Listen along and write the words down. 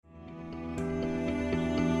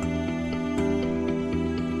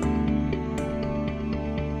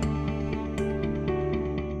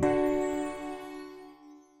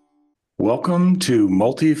Welcome to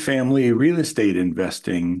Multifamily Real Estate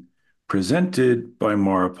Investing presented by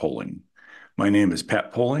Mara Poling. My name is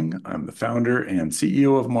Pat Poling. I'm the founder and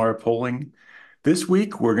CEO of Mara Poling. This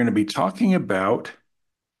week, we're going to be talking about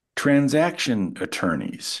transaction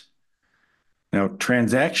attorneys. Now,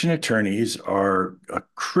 transaction attorneys are a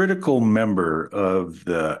critical member of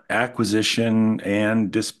the acquisition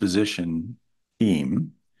and disposition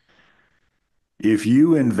team. If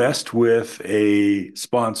you invest with a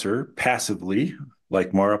sponsor passively,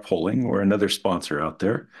 like Mara Poling or another sponsor out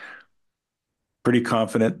there, pretty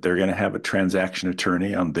confident they're going to have a transaction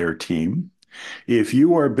attorney on their team. If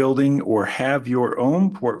you are building or have your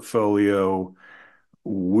own portfolio,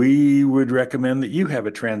 we would recommend that you have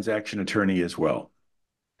a transaction attorney as well.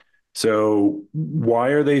 So, why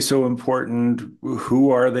are they so important? Who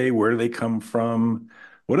are they? Where do they come from?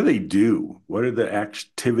 What do they do? What are the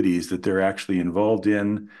activities that they're actually involved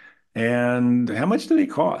in? And how much do they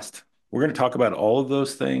cost? We're going to talk about all of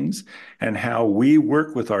those things and how we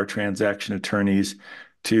work with our transaction attorneys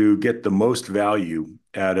to get the most value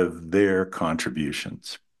out of their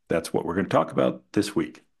contributions. That's what we're going to talk about this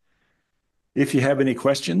week. If you have any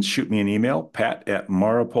questions, shoot me an email,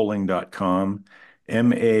 pat@marapoling.com,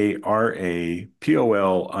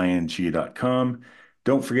 marapoling.com.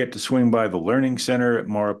 Don't forget to swing by the Learning Center at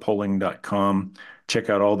marapoling.com. Check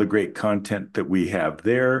out all the great content that we have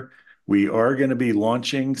there. We are going to be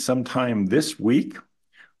launching sometime this week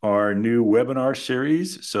our new webinar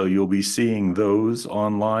series, so you'll be seeing those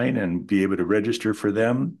online and be able to register for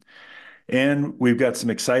them. And we've got some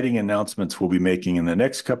exciting announcements we'll be making in the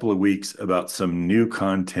next couple of weeks about some new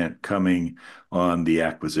content coming on the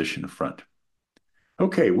acquisition front.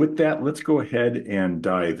 Okay, with that, let's go ahead and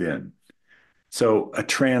dive in. So, a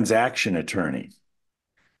transaction attorney.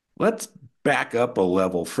 Let's back up a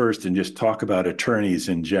level first and just talk about attorneys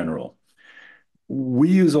in general. We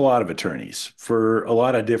use a lot of attorneys for a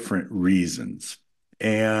lot of different reasons.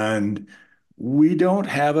 And we don't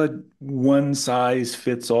have a one size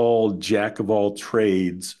fits all, jack of all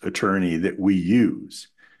trades attorney that we use.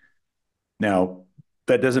 Now,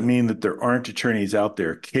 that doesn't mean that there aren't attorneys out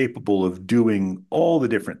there capable of doing all the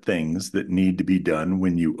different things that need to be done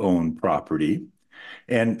when you own property.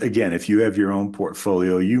 And again, if you have your own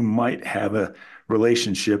portfolio, you might have a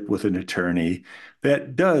relationship with an attorney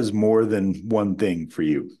that does more than one thing for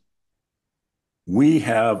you. We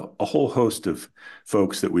have a whole host of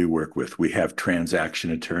folks that we work with. We have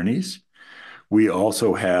transaction attorneys. We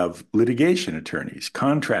also have litigation attorneys,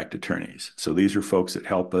 contract attorneys. So these are folks that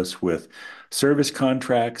help us with service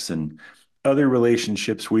contracts and other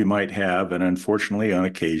relationships we might have, and unfortunately, on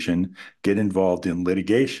occasion, get involved in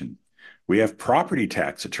litigation. We have property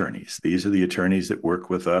tax attorneys. These are the attorneys that work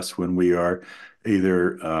with us when we are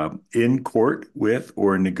either in court with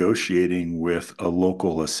or negotiating with a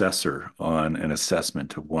local assessor on an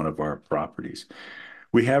assessment of one of our properties.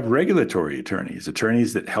 We have regulatory attorneys,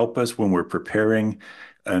 attorneys that help us when we're preparing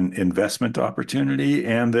an investment opportunity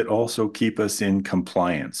and that also keep us in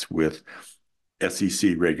compliance with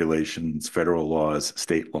SEC regulations, federal laws,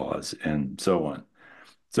 state laws, and so on.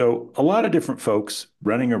 So a lot of different folks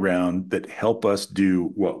running around that help us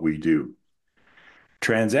do what we do.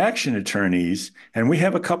 Transaction attorneys, and we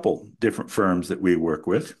have a couple different firms that we work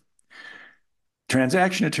with.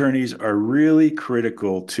 Transaction attorneys are really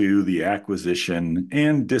critical to the acquisition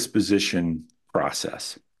and disposition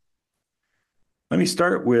process. Let me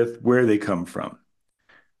start with where they come from.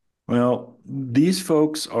 Well, these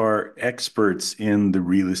folks are experts in the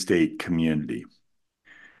real estate community.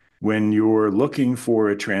 When you're looking for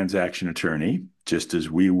a transaction attorney, just as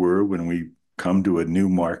we were when we come to a new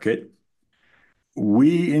market,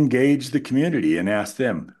 we engage the community and ask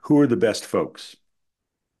them, who are the best folks?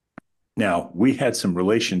 Now, we had some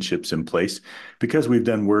relationships in place because we've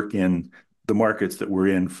done work in the markets that we're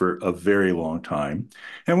in for a very long time,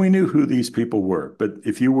 and we knew who these people were. But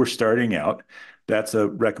if you were starting out, that's a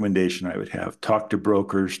recommendation I would have. Talk to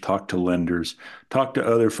brokers, talk to lenders, talk to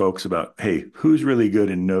other folks about, hey, who's really good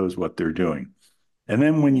and knows what they're doing? And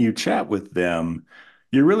then when you chat with them,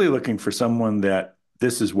 you're really looking for someone that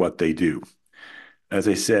this is what they do. As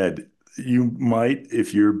I said, you might,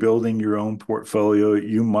 if you're building your own portfolio,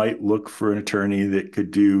 you might look for an attorney that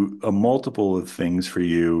could do a multiple of things for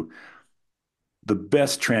you. The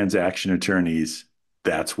best transaction attorneys,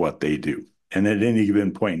 that's what they do. And at any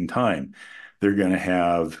given point in time, they're going to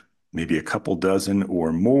have maybe a couple dozen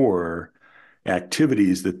or more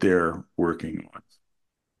activities that they're working on.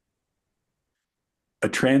 A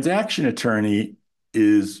transaction attorney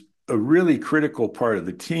is a really critical part of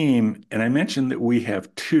the team. And I mentioned that we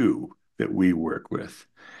have two that we work with.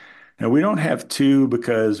 Now, we don't have two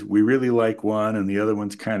because we really like one and the other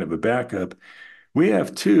one's kind of a backup. We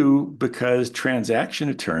have two because transaction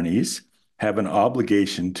attorneys have an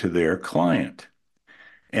obligation to their client.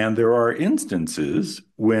 And there are instances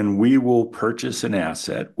when we will purchase an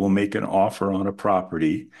asset, we'll make an offer on a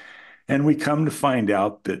property, and we come to find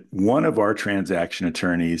out that one of our transaction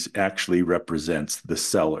attorneys actually represents the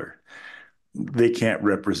seller. They can't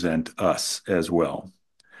represent us as well.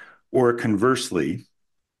 Or conversely,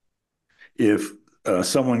 if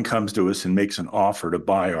someone comes to us and makes an offer to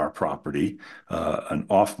buy our property, an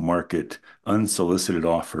off market, unsolicited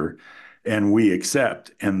offer, and we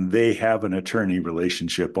accept, and they have an attorney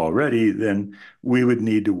relationship already, then we would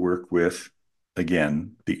need to work with,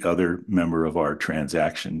 again, the other member of our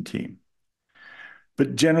transaction team.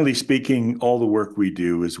 But generally speaking, all the work we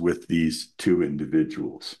do is with these two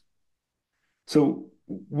individuals. So,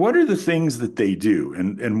 what are the things that they do,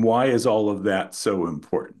 and why is all of that so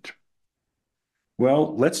important?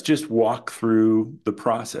 Well, let's just walk through the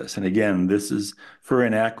process. And again, this is for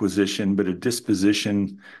an acquisition, but a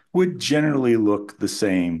disposition would generally look the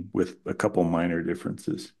same with a couple minor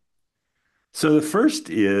differences. So the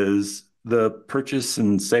first is the purchase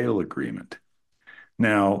and sale agreement.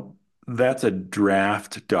 Now, that's a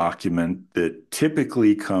draft document that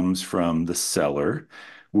typically comes from the seller.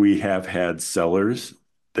 We have had sellers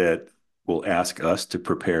that will ask us to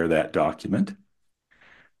prepare that document.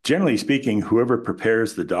 Generally speaking, whoever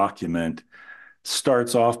prepares the document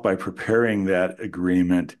starts off by preparing that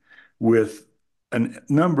agreement with a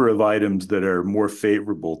number of items that are more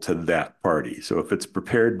favorable to that party. So if it's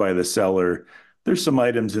prepared by the seller, there's some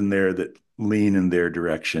items in there that lean in their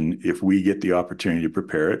direction. If we get the opportunity to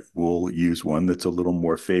prepare it, we'll use one that's a little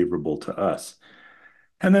more favorable to us.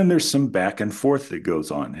 And then there's some back and forth that goes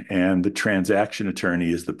on, and the transaction attorney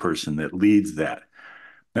is the person that leads that.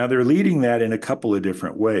 Now, they're leading that in a couple of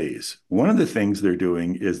different ways. One of the things they're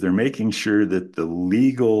doing is they're making sure that the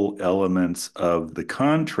legal elements of the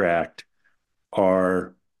contract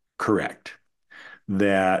are correct,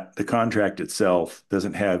 that the contract itself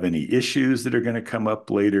doesn't have any issues that are going to come up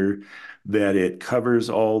later, that it covers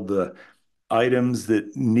all the items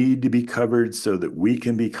that need to be covered so that we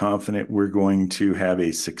can be confident we're going to have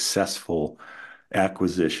a successful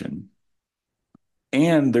acquisition.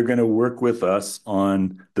 And they're going to work with us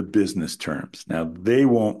on the business terms. Now, they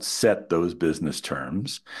won't set those business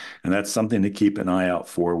terms, and that's something to keep an eye out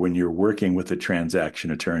for when you're working with a transaction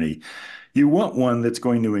attorney. You want one that's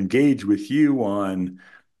going to engage with you on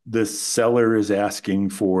the seller is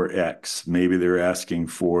asking for X. Maybe they're asking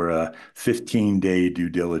for a 15-day due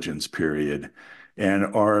diligence period.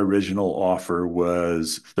 And our original offer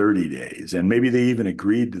was 30 days. And maybe they even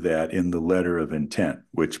agreed to that in the letter of intent,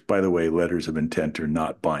 which, by the way, letters of intent are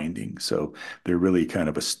not binding. So they're really kind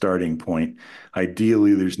of a starting point.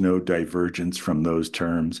 Ideally, there's no divergence from those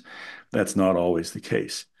terms. That's not always the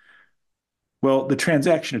case. Well, the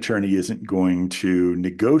transaction attorney isn't going to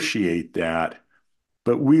negotiate that,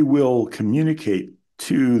 but we will communicate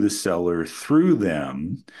to the seller through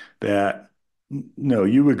them that no,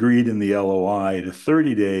 you agreed in the LOI to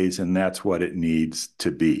 30 days, and that's what it needs to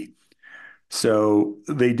be. So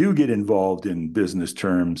they do get involved in business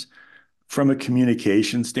terms from a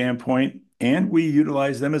communication standpoint, and we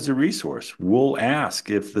utilize them as a resource. We'll ask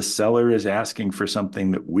if the seller is asking for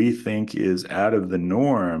something that we think is out of the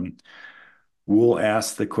norm. We'll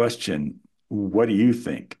ask the question, what do you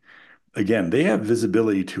think? Again, they have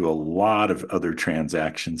visibility to a lot of other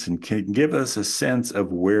transactions and can give us a sense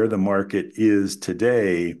of where the market is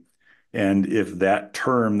today and if that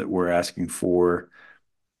term that we're asking for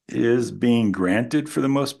is being granted for the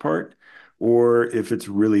most part, or if it's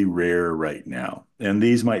really rare right now. And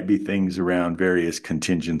these might be things around various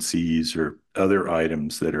contingencies or other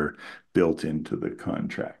items that are built into the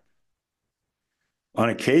contract. On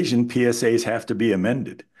occasion, PSAs have to be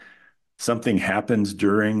amended. Something happens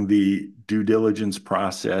during the due diligence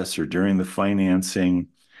process or during the financing,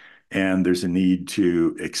 and there's a need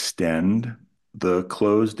to extend the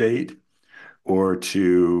close date or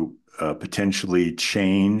to potentially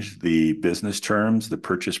change the business terms, the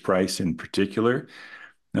purchase price in particular.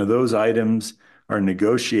 Now, those items are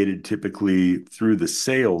negotiated typically through the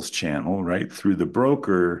sales channel, right? Through the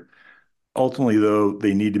broker. Ultimately, though,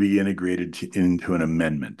 they need to be integrated into an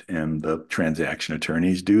amendment, and the transaction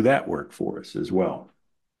attorneys do that work for us as well.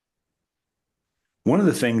 One of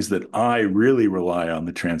the things that I really rely on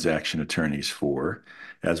the transaction attorneys for,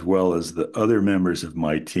 as well as the other members of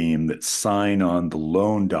my team that sign on the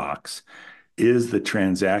loan docs, is the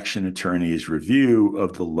transaction attorney's review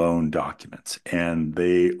of the loan documents. And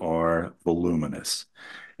they are voluminous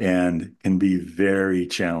and can be very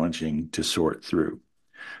challenging to sort through.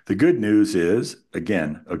 The good news is,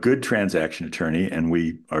 again, a good transaction attorney, and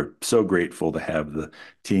we are so grateful to have the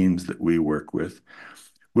teams that we work with,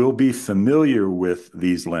 will be familiar with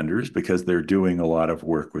these lenders because they're doing a lot of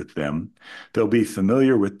work with them. They'll be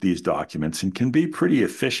familiar with these documents and can be pretty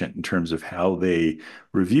efficient in terms of how they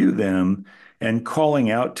review them and calling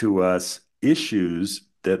out to us issues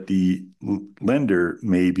that the lender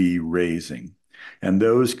may be raising. And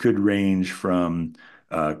those could range from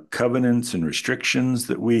covenants and restrictions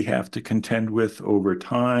that we have to contend with over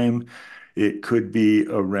time. It could be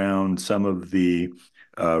around some of the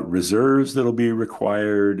reserves that'll be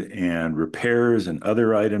required and repairs and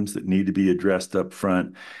other items that need to be addressed up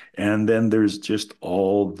front. And then there's just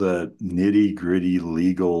all the nitty gritty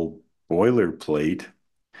legal boilerplate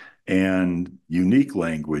and unique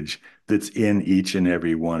language that's in each and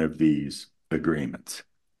every one of these agreements.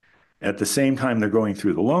 At the same time they're going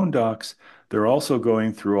through the loan docs, they're also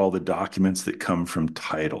going through all the documents that come from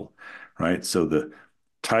title, right? So the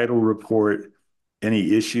title report,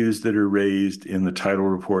 any issues that are raised in the title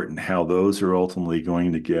report and how those are ultimately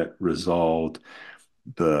going to get resolved,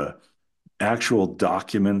 the actual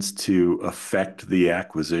documents to affect the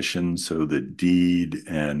acquisition, so the deed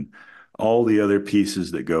and all the other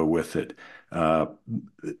pieces that go with it. Uh,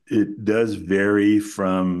 it does vary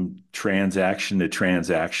from transaction to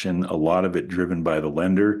transaction, a lot of it driven by the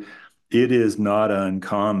lender. It is not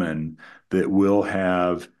uncommon that we'll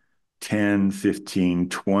have 10, 15,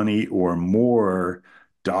 20 or more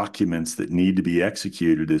documents that need to be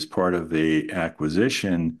executed as part of a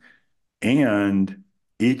acquisition. And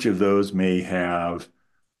each of those may have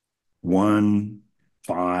 1,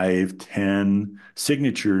 5, 10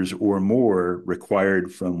 signatures or more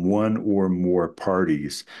required from one or more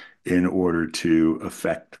parties in order to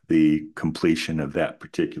affect the completion of that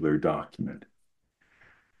particular document.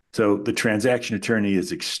 So the transaction attorney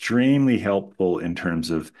is extremely helpful in terms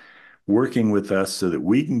of working with us so that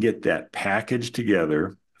we can get that package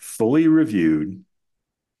together, fully reviewed,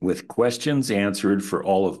 with questions answered for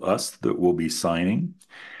all of us that will be signing,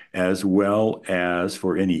 as well as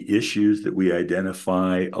for any issues that we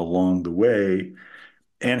identify along the way,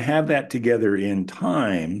 and have that together in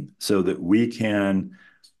time so that we can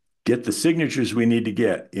get the signatures we need to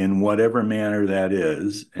get in whatever manner that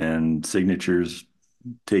is. And signatures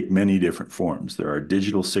take many different forms. There are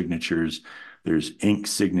digital signatures, there's ink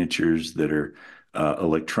signatures that are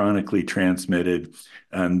electronically transmitted,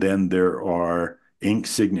 and then there are ink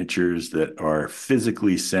signatures that are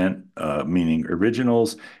physically sent, meaning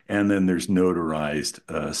originals, and then there's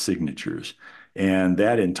notarized signatures. And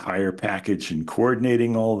that entire package and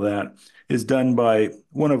coordinating all that is done by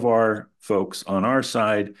one of our folks on our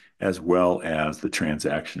side, as well as the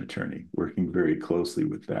transaction attorney, working very closely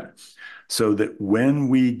with that. So that when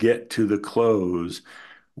we get to the close,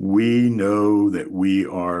 we know that we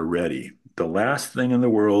are ready. The last thing in the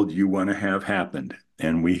world you want to have happened,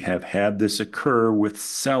 and we have had this occur with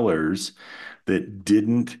sellers that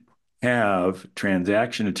didn't have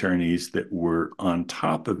transaction attorneys that were on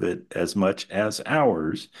top of it as much as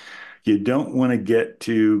ours. You don't want to get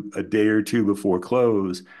to a day or two before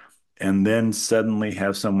close and then suddenly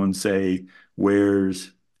have someone say,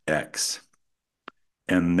 "Where's X?"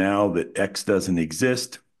 And now that X doesn't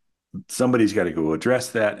exist, somebody's got to go address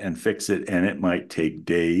that and fix it. And it might take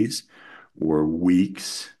days or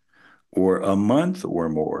weeks or a month or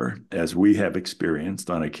more, as we have experienced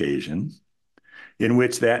on occasion, in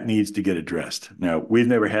which that needs to get addressed. Now, we've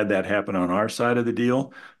never had that happen on our side of the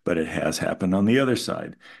deal, but it has happened on the other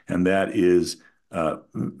side. And that is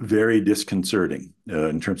very disconcerting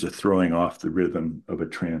in terms of throwing off the rhythm of a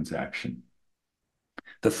transaction.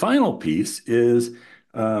 The final piece is,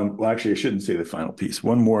 well, actually, I shouldn't say the final piece.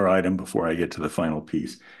 One more item before I get to the final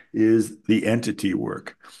piece is the entity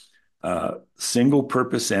work. Single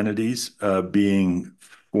purpose entities being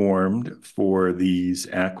formed for these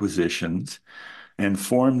acquisitions and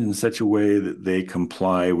formed in such a way that they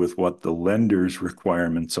comply with what the lender's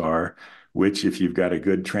requirements are, which, if you've got a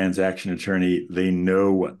good transaction attorney, they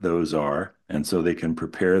know what those are. And so they can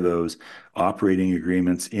prepare those operating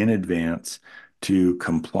agreements in advance to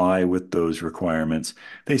comply with those requirements.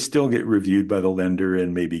 They still get reviewed by the lender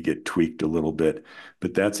and maybe get tweaked a little bit,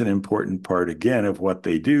 but that's an important part, again, of what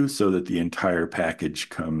they do so that the entire package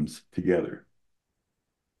comes together.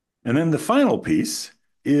 And then the final piece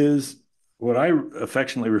is what I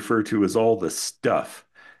affectionately refer to as all the stuff.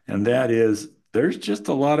 And that is, there's just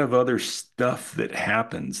a lot of other stuff that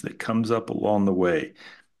happens that comes up along the way.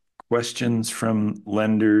 Questions from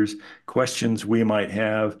lenders, questions we might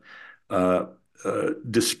have,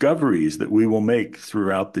 discoveries that we will make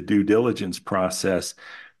throughout the due diligence process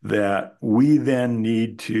that we then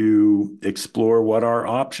need to explore what our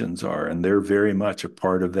options are. And they're very much a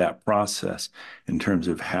part of that process in terms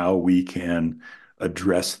of how we can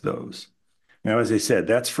address those. Now, as I said,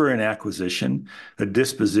 that's for an acquisition. A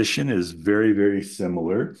disposition is very, very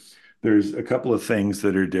similar. There's a couple of things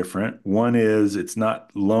that are different. One is it's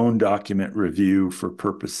not loan document review for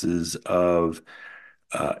purposes of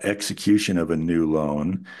execution of a new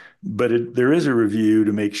loan, but there is a review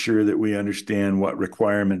to make sure that we understand what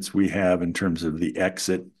requirements we have in terms of the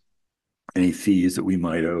exit, any fees that we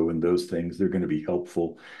might owe, and those things. They're going to be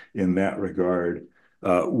helpful in that regard.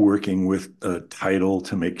 Working with title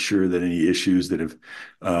to make sure that any issues that have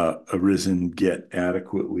arisen get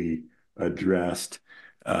adequately addressed.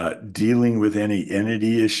 Dealing with any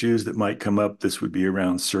entity issues that might come up. This would be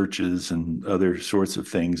around searches and other sorts of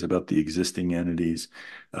things about the existing entities.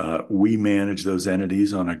 We manage those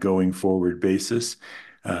entities on a going forward basis.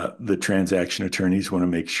 The transaction attorneys want to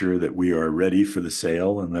make sure that we are ready for the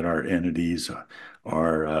sale and that our entities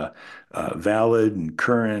are valid and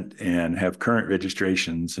current and have current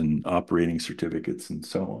registrations and operating certificates and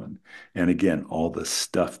so on. And again, all the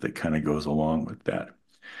stuff that kind of goes along with that.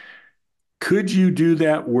 Could you do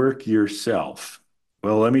that work yourself?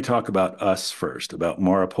 Well, let me talk about us first, about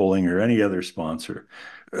Mara Polling or any other sponsor.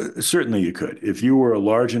 Certainly you could. If you were a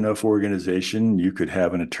large enough organization, you could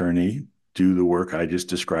have an attorney do the work I just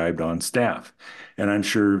described on staff. And I'm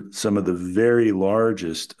sure some of the very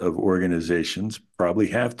largest of organizations probably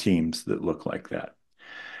have teams that look like that.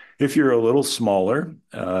 If you're a little smaller,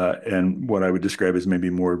 and what I would describe as maybe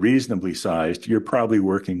more reasonably sized, you're probably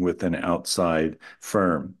working with an outside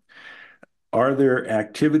firm. Are there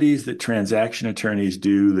activities that transaction attorneys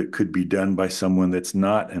do that could be done by someone that's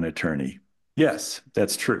not an attorney? Yes,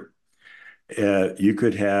 that's true. You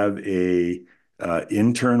could have a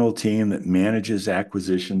internal team that manages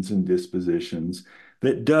acquisitions and dispositions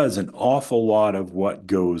that does an awful lot of what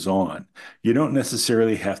goes on. You don't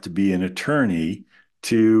necessarily have to be an attorney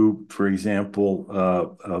to, for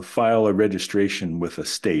example, file a registration with a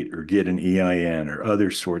state or get an EIN or other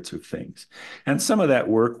sorts of things. And some of that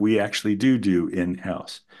work we actually do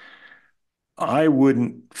in-house. I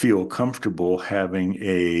wouldn't feel comfortable having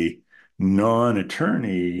a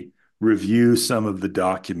non-attorney review some of the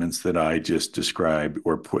documents that I just described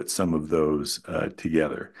or put some of those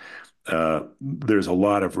together. There's a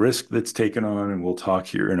lot of risk that's taken on, and we'll talk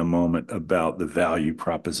here in a moment about the value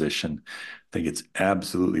proposition. I think it's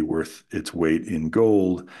absolutely worth its weight in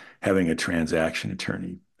gold having a transaction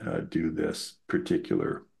attorney do this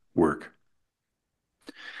particular work.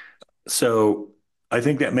 So I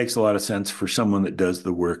think that makes a lot of sense for someone that does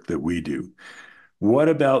the work that we do. What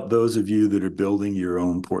about those of you that are building your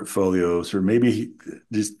own portfolios or maybe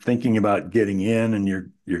just thinking about getting in and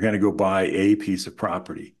you're going to go buy a piece of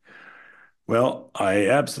property? Well, I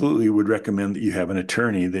absolutely would recommend that you have an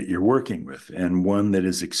attorney that you're working with and one that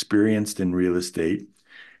is experienced in real estate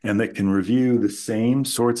and that can review the same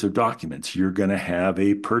sorts of documents. You're going to have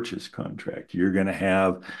a purchase contract. You're going to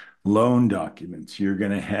have loan documents. You're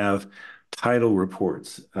going to have title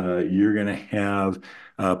reports. You're going to have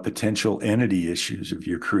potential entity issues if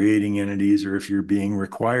you're creating entities or if you're being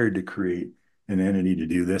required to create an entity to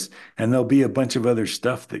do this. And there'll be a bunch of other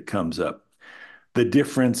stuff that comes up. The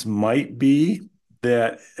difference might be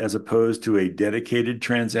that as opposed to a dedicated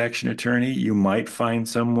transaction attorney, you might find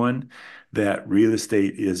someone that real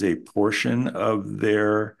estate is a portion of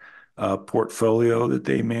their portfolio that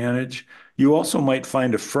they manage. You also might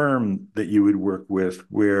find a firm that you would work with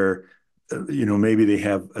where, maybe they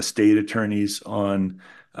have estate attorneys on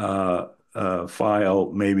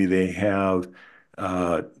file. Maybe they have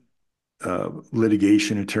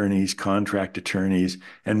litigation attorneys, contract attorneys,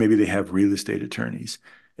 and maybe they have real estate attorneys.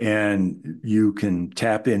 And you can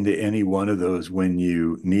tap into any one of those when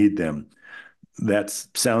you need them. That's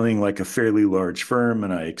sounding like a fairly large firm,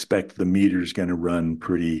 and I expect the meter's going to run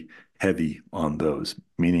pretty heavy on those,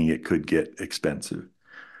 meaning it could get expensive.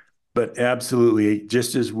 But absolutely,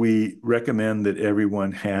 just as we recommend that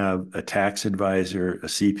everyone have a tax advisor, a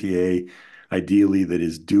CPA, ideally that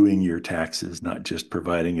is doing your taxes, not just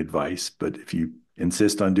providing advice, but if you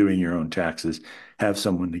insist on doing your own taxes, have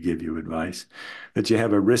someone to give you advice. That you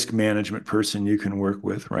have a risk management person you can work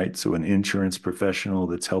with, right? So an insurance professional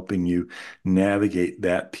that's helping you navigate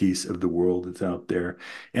that piece of the world that's out there,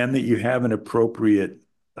 and that you have an appropriate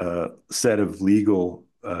set of legal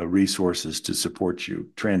resources to support you,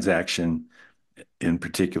 transaction in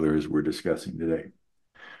particular, as we're discussing today.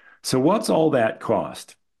 So what's all that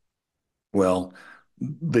cost? Well,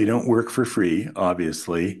 they don't work for free,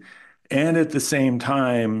 obviously. And at the same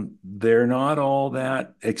time, they're not all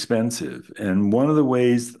that expensive. And one of the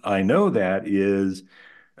ways I know that is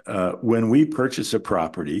When we purchase a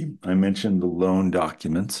property, I mentioned the loan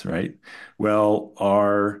documents, right? Well,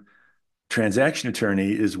 our transaction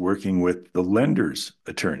attorney is working with the lender's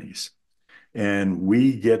attorneys, and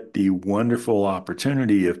we get the wonderful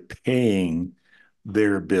opportunity of paying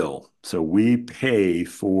their bill. So we pay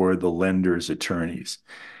for the lender's attorneys.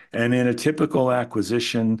 And in a typical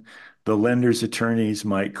acquisition, the lender's attorneys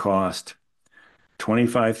might cost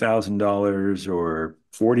 $25,000 or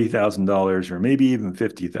 $40,000 or maybe even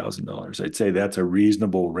 $50,000. I'd say that's a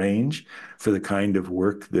reasonable range for the kind of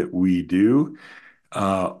work that we do.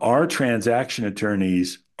 Our transaction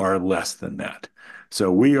attorneys are less than that.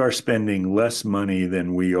 So we are spending less money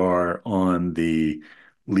than we are on the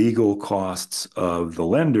legal costs of the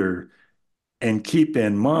lender. And keep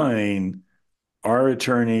in mind, our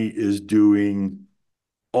attorney is doing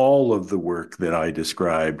all of the work that I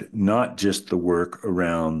described, not just the work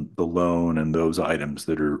around the loan and those items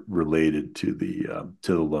that are related to the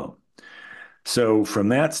loan. So from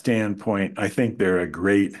that standpoint, I think they're a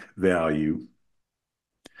great value.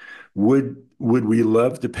 Would we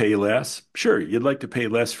love to pay less? Sure, you'd like to pay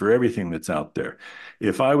less for everything that's out there.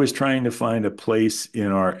 If I was trying to find a place in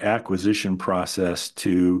our acquisition process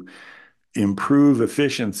to improve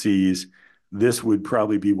efficiencies, this would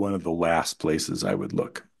probably be one of the last places I would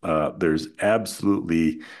look. There's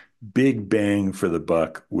absolutely big bang for the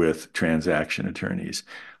buck with transaction attorneys.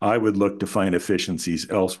 I would look to find efficiencies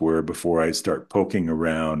elsewhere before I start poking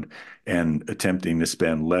around and attempting to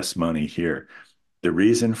spend less money here. The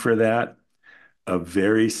reason for that, a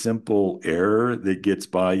very simple error that gets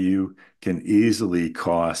by you can easily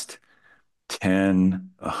cost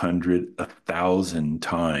 10, 100, 1,000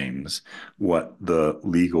 times what the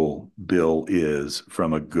legal bill is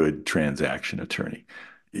from a good transaction attorney.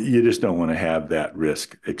 You just don't want to have that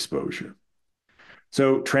risk exposure.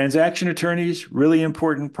 So transaction attorneys, really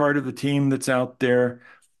important part of the team that's out there.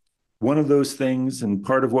 One of those things, and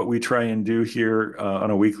part of what we try and do here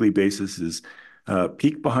on a weekly basis, is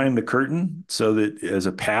peek behind the curtain so that as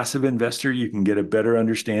a passive investor, you can get a better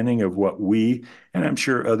understanding of what we, and I'm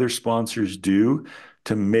sure other sponsors do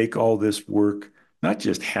to make all this work not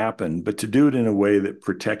just happen, but to do it in a way that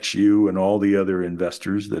protects you and all the other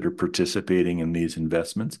investors that are participating in these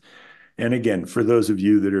investments. And again, for those of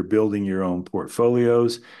you that are building your own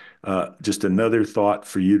portfolios, just another thought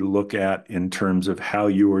for you to look at in terms of how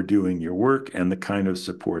you are doing your work and the kind of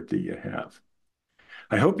support that you have.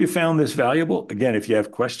 I hope you found this valuable. Again, if you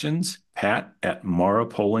have questions,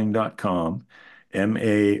 pat@marapolling.com,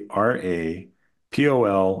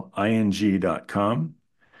 MARAPOLING.com.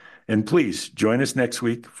 And please join us next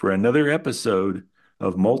week for another episode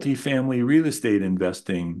of Multifamily Real Estate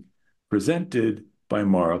Investing presented by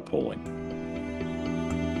Mara Polling.